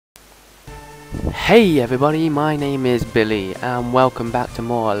Hey everybody, my name is Billy and welcome back to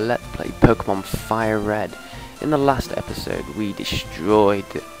more Let's Play Pokemon Fire Red. In the last episode we destroyed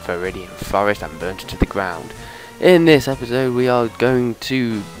the Viridian Forest and burnt it to the ground. In this episode we are going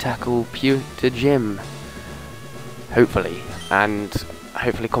to tackle Pewter Gym, hopefully, and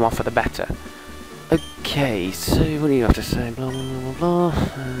hopefully come off for the better. Okay, so what do you have to say? Blah blah blah blah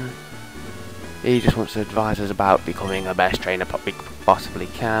blah. He just wants to advise us about becoming the best trainer we possibly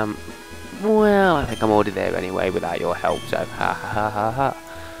can. Well, I think I'm already there anyway without your help, so ha ha ha ha ha.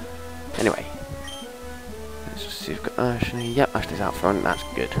 Anyway, let's just see if we've got Ashley. Yep, Ashley's out front, that's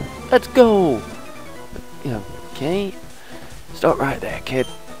good. Let's go! Okay, stop right there, kid.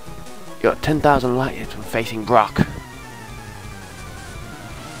 You got 10,000 light years from facing Brock.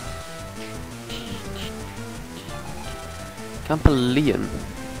 Campeleon.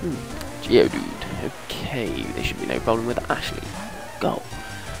 Geodude. Okay, there should be no problem with Ashley. Go.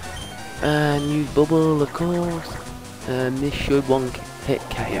 Use Bubble, of course. This should one hit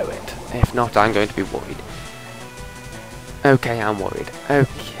KO it. If not, I'm going to be worried. Okay, I'm worried.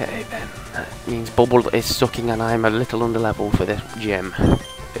 Okay, then. That means Bubble is sucking and I'm a little under level for this gym. Oh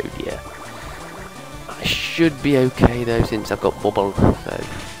dear. I should be okay though, since I've got Bubble, so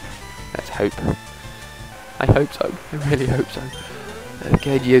let's hope. I hope so. I really hope so.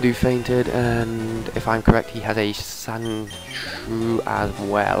 Okay, Geodude fainted, and if I'm correct, he has a Sandshrew as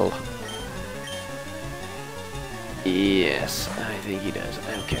well. Yes, I think he does.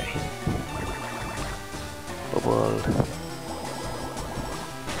 Okay. Bubble.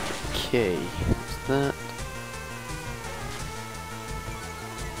 Okay, what's that?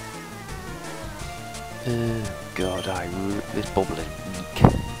 Oh god, this Bubble is weak.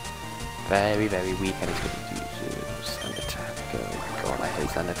 Very, very weak, and it's going to do Sand Attack. Oh god, I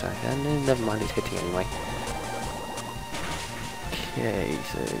hate Sand Attack. And never mind, it's hitting anyway. Okay,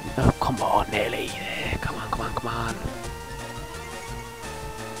 so... Oh, come on, nearly. Yeah, come on, come on, come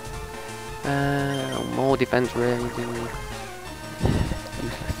on. More defense raising.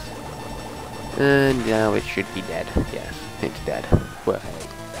 Useless. And now it should be dead. Yes, it's dead. Well,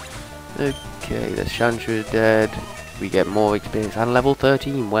 okay, the Sandshrew is dead. We get more experience. And level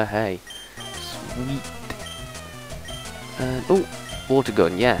 13, where hey. Sweet. And, oh, water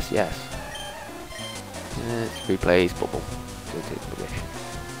gun, yes, yes. Let's replace Bubble.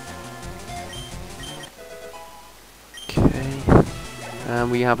 Okay,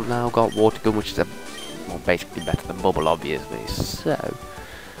 and we have now got water gun, which is basically better than Bubble, obviously. So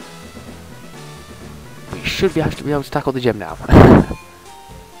we should be actually be able to tackle the gym now.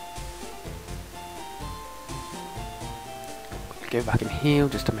 Go back and heal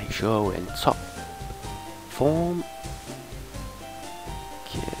just to make sure we're in top form.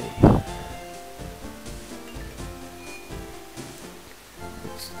 Okay.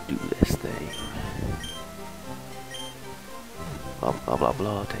 Do this thing. Blah blah blah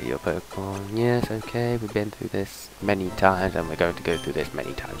blah. Take your Pokemon. Yes, okay. We've been through this many times, and we're going to go through this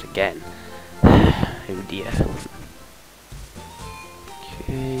many times again. Oh dear.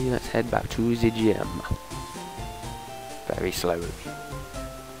 Okay, let's head back to the gym. Very slowly.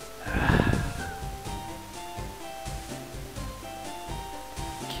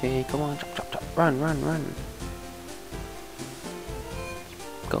 Okay, come on, chop chop chop. Run, run, run.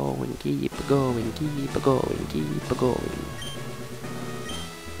 Going, keep going, keep going, keep going.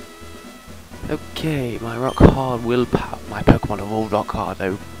 Okay, my rock hard willpower. My Pokemon are all rock hard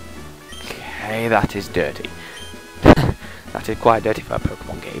though. Okay, that is dirty. That is quite dirty for a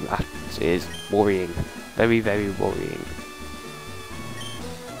Pokemon game. That is worrying. Very, very worrying.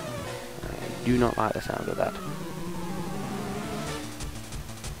 I do not like the sound of that.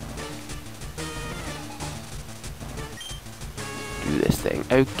 This thing.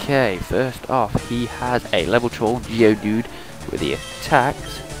 Okay, first off, he has a level 12 Geodude with the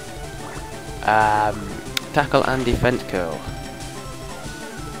attacks, tackle and defense curl.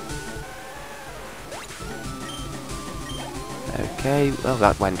 Okay, well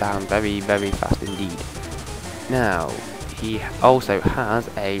that went down very, very fast indeed. Now, he also has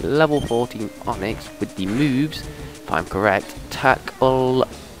a level 14 Onix with the moves, if I'm correct, tackle,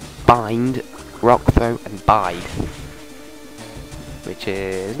 bind, rock throw and bide. Which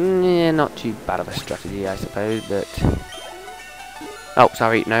is not too bad of a strategy, I suppose, but... Oh,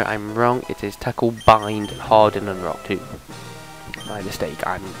 sorry, no, I'm wrong. It is tackle, bind, harden, and rock too. My mistake.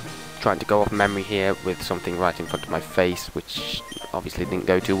 I'm trying to go off memory here with something right in front of my face, which obviously didn't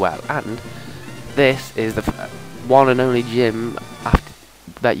go too well. And this is the one and only gym after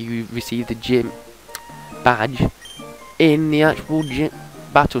that you receive the gym badge in the actual gym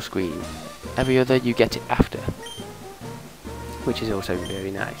battle screen. Every other you get it after, which is also very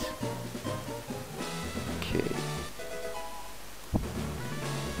nice. Okay.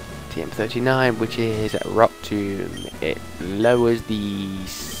 TM39, which is Rock Tomb. It lowers the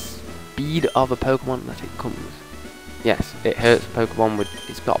speed of a Pokemon that it comes. Yes, it hurts Pokemon with.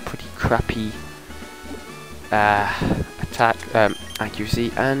 It's got a pretty crappy attack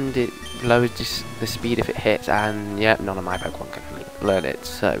accuracy, and it lowers the speed if it hits. And yeah, none of my Pokemon can learn it.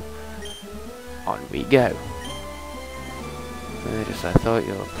 So on we go. Just I thought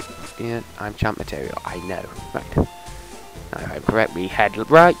you're. Yeah, I'm champ material. I know. Right. Now, if I'm correct, we head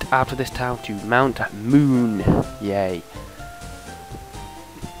right out of this town to Mount Moon. Yay.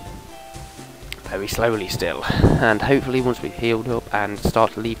 Very slowly still. And hopefully once we've healed up and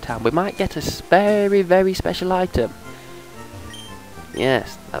start to leave town, we might get a very, very special item.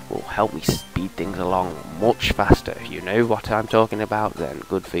 Yes, that will help me speed things along much faster. If you know what I'm talking about, then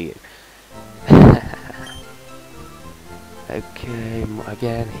good for you. Okay,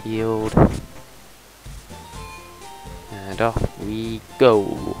 again, healed. And off we go.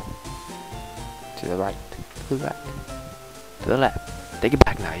 To the right, to the right, to the left. Take it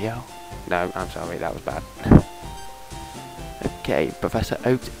back now, yo. No, I'm sorry, that was bad. Okay, Professor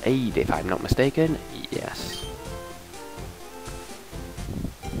Oak's aid, if I'm not mistaken. Yes.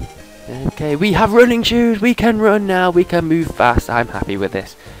 Okay, we have running shoes. We can run now. We can move fast. I'm happy with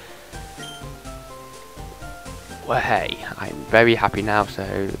this. Well, hey, I'm very happy now,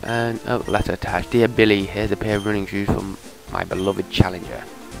 so, oh, letter attached. Dear Billy, here's a pair of running shoes from my beloved challenger,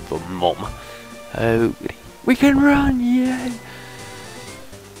 from Mum. Oh, we can run, yay!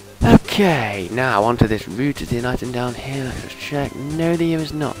 Okay, now onto this route. Is there an item down here? Let's just check. No, there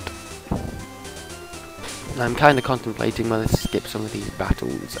is not. I'm kind of contemplating whether to skip some of these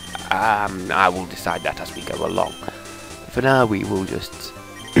battles. I will decide that as we go along. For now, we will just...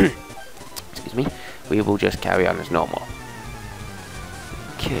 excuse me. We will just carry on as normal.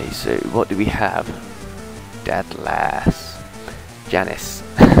 Okay, so what do we have? Deadlass. Janice.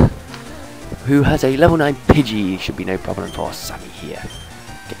 Who has a level 9 Pidgey. Should be no problem for Sammy here.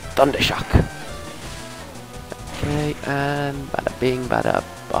 Okay, Thundershock. Okay, and bada bing, bada.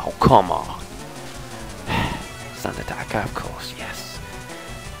 Oh, come on. Sand attack, of course, yes.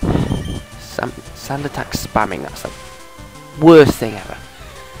 Sand attack spamming, that's the worst thing ever.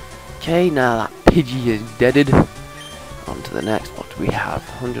 Okay, now that Pidgey is deaded. On to the next. What do we have?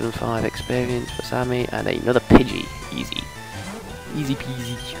 105 experience for Sammy and another Pidgey. Easy. Easy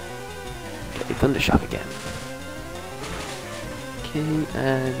peasy. Okay, Thundershock again. Okay,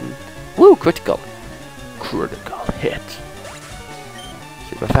 and... woo! Critical! Critical hit.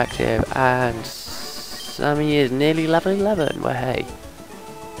 Super effective, and Sammy is nearly level 11. Well, hey.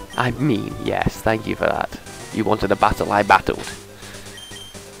 I mean, yes, thank you for that. You wanted a battle, I battled.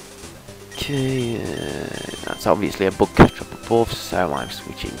 Okay, that's obviously a bug catch up above, so I'm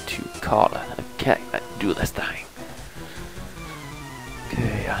switching to Carla. Okay, let's do this thing.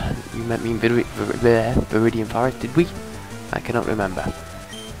 Okay, you met me in Viridian Forest, did we? I cannot remember.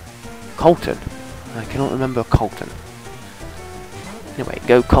 Colton. I cannot remember Colton. Anyway,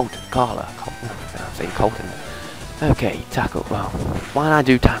 go Colton, Carla. Colton. I'm saying Colton. Okay, tackle. Well, why did I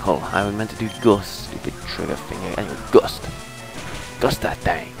do tackle? I was meant to do gust. Stupid trigger finger. Anyway, gust. Gust that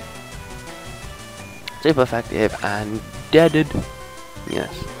thing. Super effective and deaded.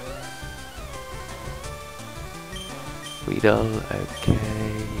 Yes. Weedle,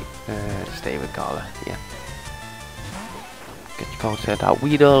 okay. Stay with Carla, yeah. Get your call set out.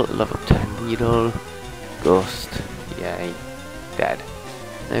 Weedle, level 10 Weedle. Ghost, yay. Dead.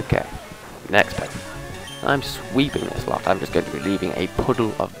 Okay. Next pet. I'm sweeping this lot. I'm just going to be leaving a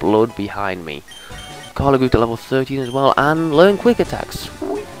puddle of blood behind me. Carla grew to level 13 as well and learn quick attack.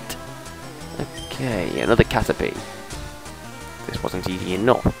 Sweet. Okay, another Caterpie. This wasn't easy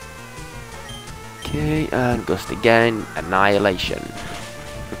enough. Okay, and Gust again. Annihilation.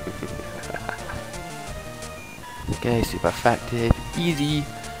 Okay, super effective. Easy.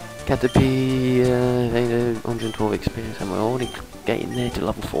 Caterpie, 112 experience, and we're already getting there to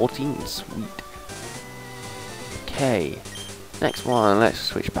level 14. Sweet. Okay, next one. Let's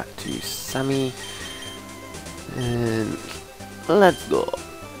switch back to Sammy. And let's go.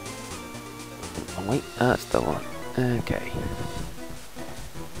 Oh, wait, that's the one. Okay.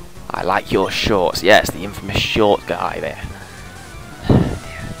 I like your shorts. Yes, the infamous short guy there.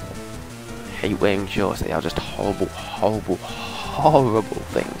 I hate wearing shorts. They are just horrible, horrible, horrible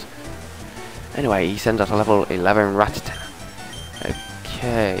things. Anyway, he sends out a level 11 Rattata.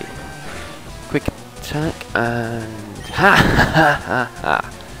 Okay. Quick attack and... ha ha ha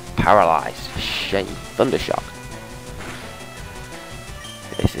ha! Paralyzed. Shame. Thundershock.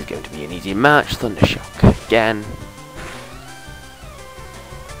 This is going to be an easy match. Thundershock again.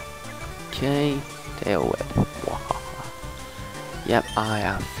 Okay, Tail whip. Yep, I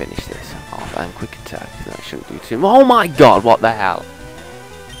have finished this off. And quick attack. I shouldn't do too much. Oh my god, what the hell?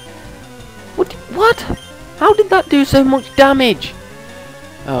 What? How did that do so much damage?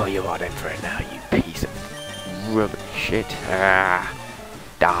 Oh, you are in for it now, you piece of rubbish shit. Ah,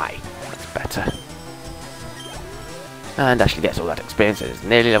 die. That's better. And actually gets all that experience. It's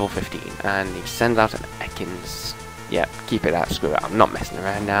nearly level 15. And he sends out an Ekans. Yep, keep it out. Screw it. I'm not messing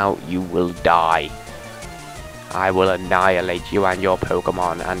around now. You will die. I will annihilate you and your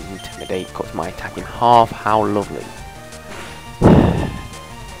Pokemon. And Intimidate cuts my attack in half. How lovely.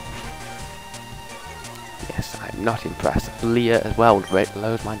 Yes, I'm not impressed. Leah as well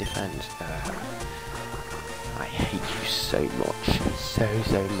lowers my defense. I hate you so much. So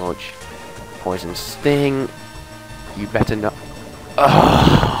much. Poison Sting. You better not.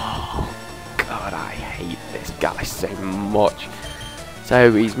 Oh, God, I hate this guy so much.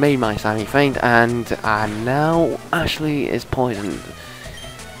 So he's made my Sammy faint, and now Ashley is poisoned.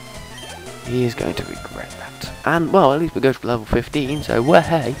 He is going to regret that. And, well, at least we go to level 15, so we're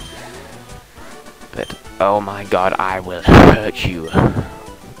hey. But, oh my god, I will hurt you.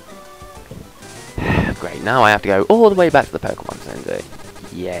 Great, now I have to go all the way back to the Pokemon Center.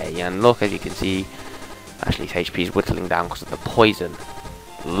 Yay, and look, as you can see, Ashley's HP is whittling down because of the poison.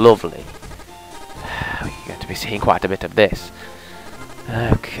 Lovely. We're going to be seeing quite a bit of this.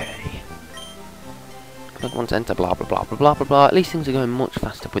 Okay. Pokemon Center, blah blah blah blah blah blah blah. At least things are going much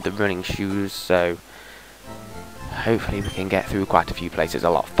faster with the running shoes, so hopefully we can get through quite a few places a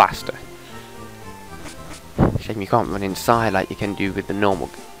lot faster. Shame you can't run inside like you can do with the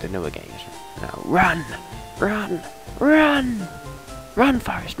newer games. Now run! Run! Run! Run,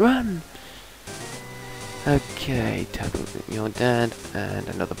 Forest, run! Okay, Tackle, you're dead, and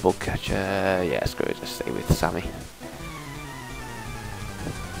another bug catcher. Yeah, screw it, just stay with Sammy.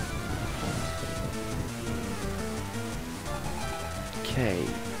 Okay,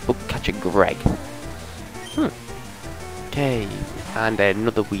 bug catcher Greg. Okay, and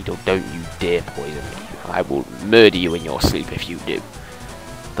another Weedle. Don't you dare poison me. I will murder you in your sleep if you do.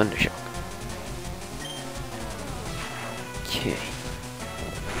 Thundershock. Okay.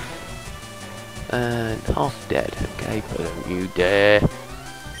 And half dead. Okay, but don't you dare.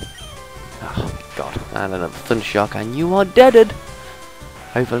 Oh my god. And another Thundershock, and you are deaded.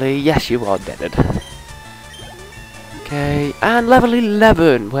 Hopefully, yes, you are deaded. Okay, and level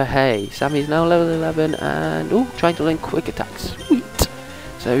 11. Well, hey, Sammy's now level 11, and oh, trying to learn quick attack. Sweet.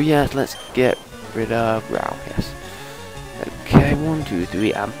 So yes, let's get rid of Growl. Yes. Okay, 1, 2,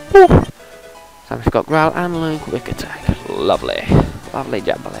 3, and poof. Sammy's got Growl and learn quick attack. Lovely, lovely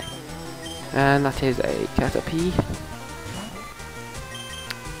jubbly. And that is a Caterpie.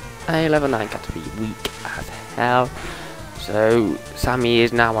 A level 9 Caterpie, weak as hell. So Sammy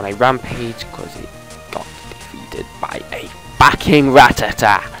is now on a rampage because it got defeated by a backing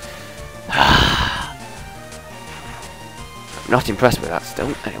Rattata. I'm not impressed with that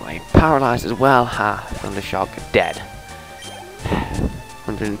still. Anyway, paralyzed as well. Ha, Thundershock dead.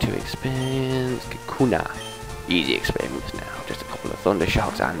 102 experience. Kakuna. Easy experience now. Just a couple of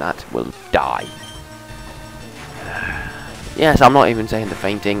Thundershocks and that will die. Yes, I'm not even saying the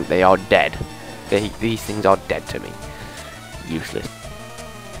fainting. They are dead. These things are dead to me. Useless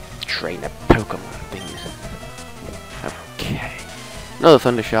trainer Pokemon things. Okay. Another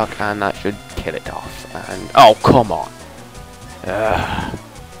Thundershock and that should kill it off. And oh, come on.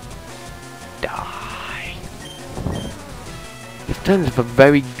 Die. It's turned into a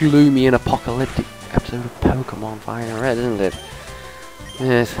very gloomy and apocalyptic episode of Pokemon Fire Red, isn't it?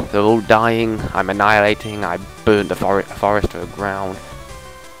 Yes, they're all dying. I'm annihilating. I burned the forest to the ground.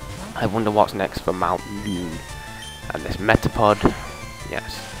 I wonder what's next for Mount Moon. And this Metapod.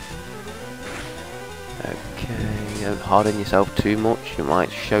 Yes. Okay, don't harden yourself too much. You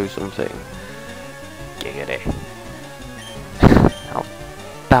might show something. Giggity. Oh,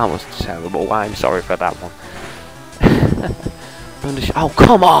 that was terrible. I'm sorry for that one. Oh,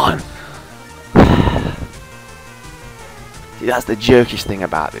 come on! See, that's the jerkish thing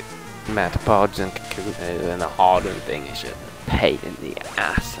about it. Metapods and Kakunas and the hardened thing is just a pain in the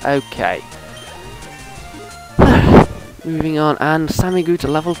ass. Okay. Moving on, and Sammy grew to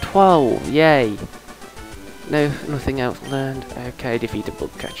level 12. Yay. No, nothing else learned. Okay, defeated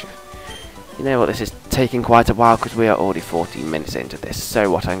bug catcher. You know what, this is taking quite a while because we are already 14 minutes into this. So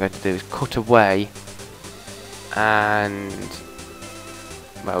what I'm going to do is cut away. And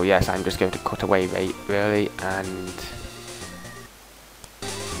well, yes, I'm just going to cut away really, and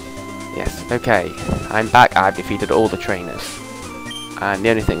yes, okay, I'm back. I've defeated all the trainers, and the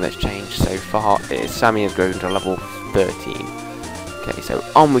only thing that's changed so far is Sammy has grown to level 13. Okay, so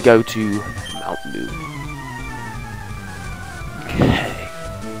on we go to Mount Moon. Okay.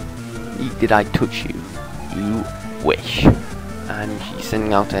 Did I touch you? You wish. And she's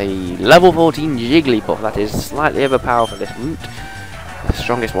sending out a level 14 Jigglypuff that is slightly overpowered for this route. The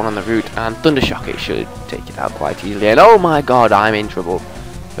strongest one on the route, and Thundershock, it should take it out quite easily. And oh my god, I'm in trouble.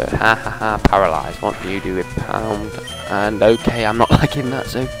 But ha ha ha, paralyzed. What do you do with Pound? And okay, I'm not liking that,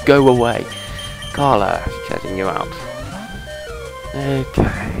 so go away. Carla, setting you out.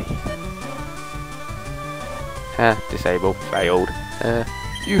 Okay. Disable, failed.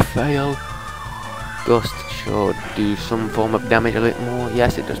 You failed. Gust should do some form of damage a little more.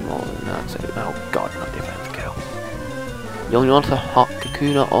 Yes, it does more than that. So, oh god, not defense kill. You're not a hot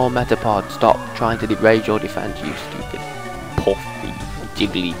Kakuna or Metapod. Stop trying to raise your defense, you stupid puffy,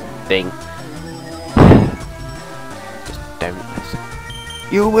 jiggly thing. Just don't listen.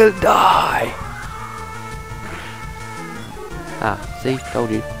 You will die! Ah, see,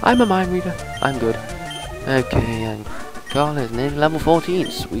 told you. I'm a mind reader. I'm good. Okay, and Carl is nearly level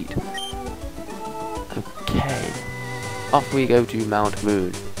 14. Sweet. Okay. Off we go to Mount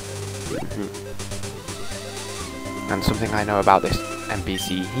Moon. And something I know about this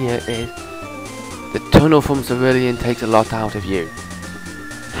NPC here is the tunnel from Cerulean takes a lot out of you.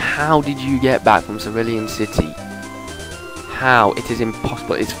 How did you get back from Cerulean City? How? It is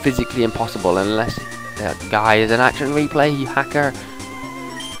impossible. It's physically impossible unless that guy is an action replay hacker.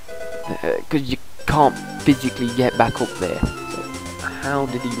 Because you can't physically get back up there. So how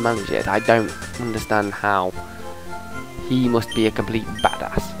did he manage it? I don't understand how. He must be a complete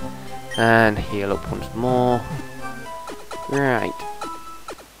badass. And heal up once more. Right.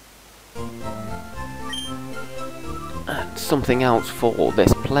 And something else for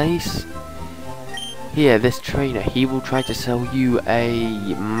this place. Here, this trainer, he will try to sell you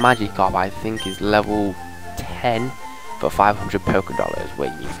a Magikarp, I think is level 10 for 500 Poké Dollars,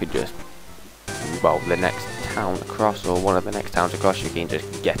 where you could just, well, the next town across, or one of the next towns across, you can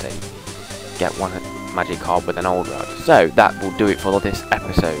just get one Magikarp with an old rod. So, that will do it for this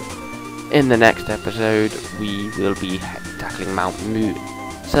episode. In the next episode, we will be tackling Mount Moon.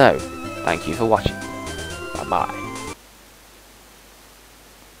 So, thank you for watching. Bye-bye.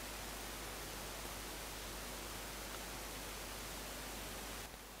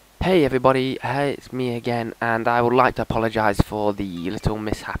 Hey everybody, it's me again, and I would like to apologise for the little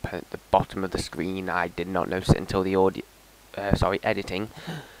mishap at the bottom of the screen. I did not notice it until the editing.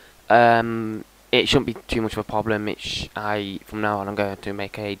 It shouldn't be too much of a problem. From now on I'm going to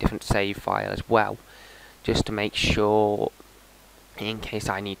make a different save file as well, just to make sure, in case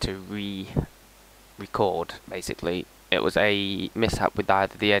I need to re-record. Basically, it was a mishap with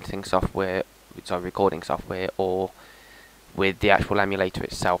either the editing software, recording software, or with the actual emulator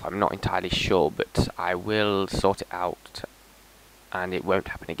itself. I'm not entirely sure, but I will sort it out and it won't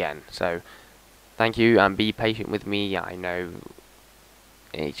happen again. So thank you, and be patient with me. I know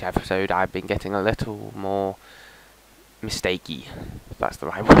each episode I've been getting a little more mistakey, if that's the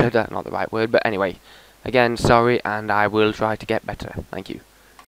right word. Not the right word, but anyway, again, sorry, and I will try to get better. Thank you.